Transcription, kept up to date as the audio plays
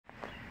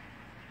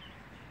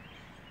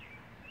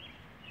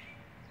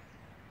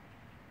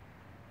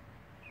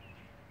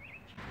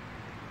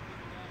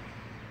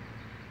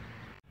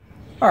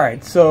All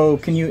right, so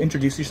can you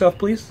introduce yourself,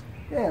 please?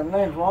 Yeah,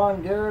 my name's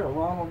Garrett, or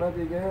Ronald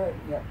W. Garrett.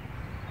 Yeah.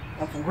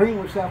 I'm from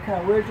Greenwood, South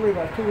Carolina originally.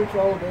 When I was 2 weeks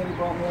old, Daddy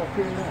brought me up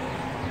here in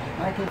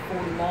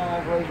 1949. I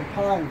was raised in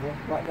Pineville,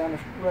 right down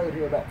this road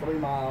here, about 3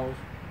 miles.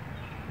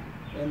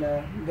 And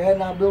Dad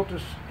and I built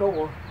this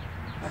store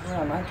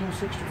around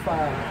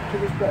 1965. It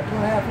took us about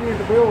 2.5 years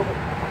to build it.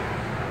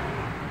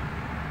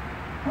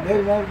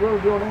 Daddy never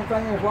really built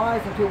anything in his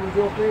life until we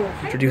built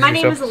this. My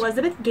name is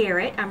Elizabeth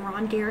Garrett. I'm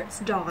Ron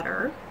Garrett's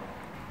daughter.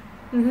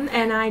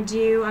 And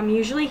I'm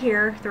usually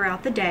here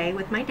throughout the day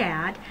with my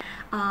dad.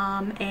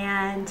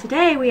 And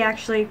today we're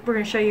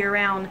going to show you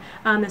around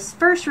this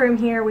first room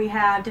here. We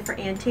have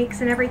different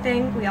antiques and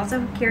everything. We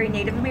also carry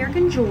Native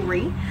American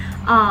jewelry.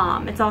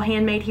 It's all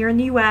handmade here in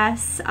the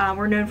U.S.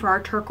 We're known for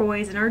our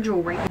turquoise and our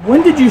jewelry.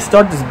 When did you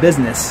start this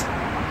business?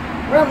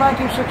 Around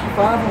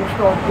 1965 when we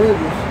started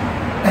business,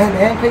 and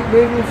the antique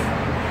business.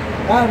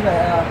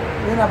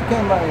 Then I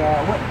became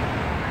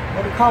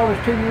went to college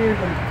 2 years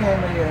and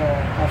became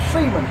a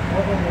seaman.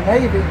 Went in the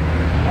Navy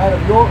out of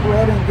York,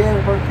 Reading,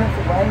 Gettysburg,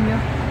 Pennsylvania,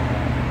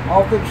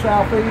 all through the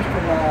southeast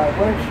and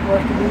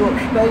western New York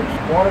states,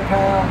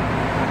 Watertown,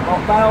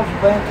 bought thousands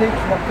of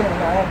antiques, and I became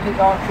an antique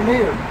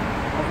auctioneer.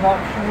 I was an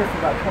auctioneer for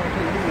about 22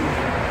 years.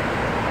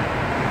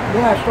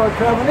 Then I started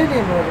traveling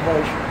Indian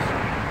reservations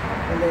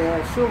in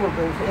the silver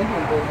business,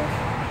 Indian business,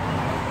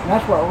 and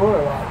that's what I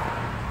really like.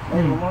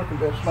 Native American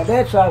business. My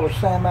dad's side was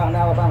Sand Mountain,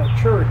 Alabama,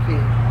 Cherokee.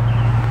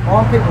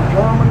 Mom people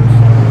Germans.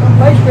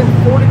 Basically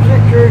 40%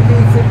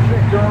 Cherokee,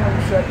 50% German,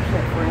 7%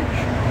 French.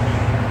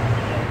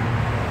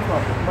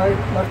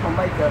 That's what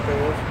my makeup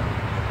is.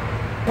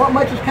 What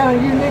makes us kind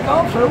of unique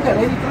also, we got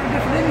 83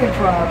 different Indian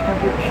tribes come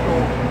to the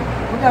store.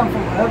 We got them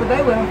from the other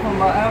day, we had them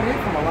from out here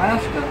from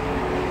Alaska.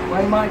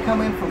 They might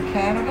come in from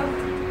Canada,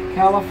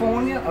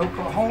 California,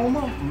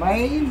 Oklahoma,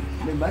 Maine,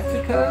 New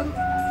Mexico,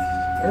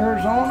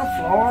 Arizona,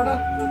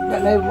 Florida.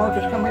 Got Native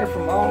Americans come here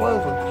from all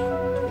over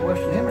the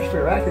Western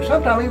Hemisphere. Actually,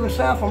 sometimes even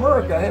South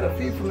America. I had a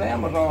few from the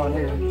Amazon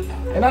here.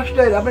 And I've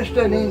been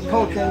studying Indian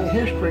culture and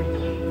Indian history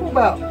for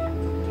about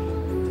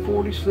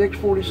 46,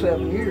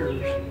 47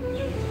 years.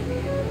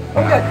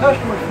 I've got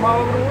customers from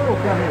all over the world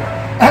come here.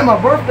 And my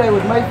birthday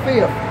was May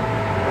 5th.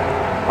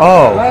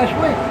 Oh. Last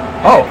week.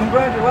 Oh.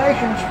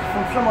 Congratulations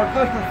from some of our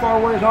customers far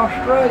away as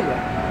Australia.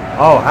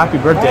 Oh, happy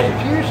birthday.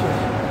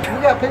 Massachusetts. We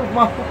got people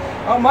from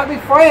it might be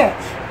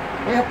France.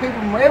 We have people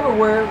from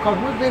everywhere because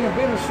we've been in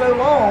business so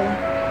long,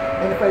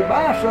 and if they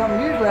buy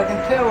something, usually I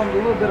can tell them a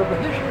little bit of the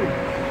history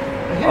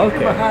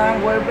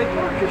behind where they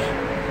purchase.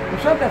 And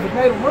sometimes if it's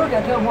Native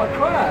American, I tell them what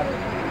tribe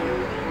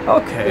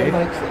it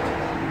makes it.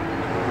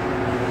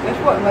 That's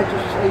what makes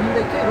us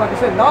unique. Like I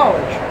said,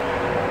 knowledge.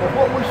 Of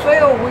what we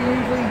sell, we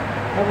usually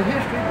have a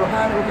history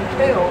behind it. We can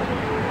tell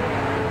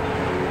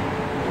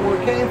where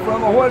it came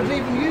from or what it's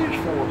even used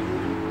for.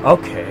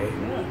 Okay.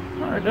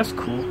 Yeah. All right, that's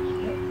cool.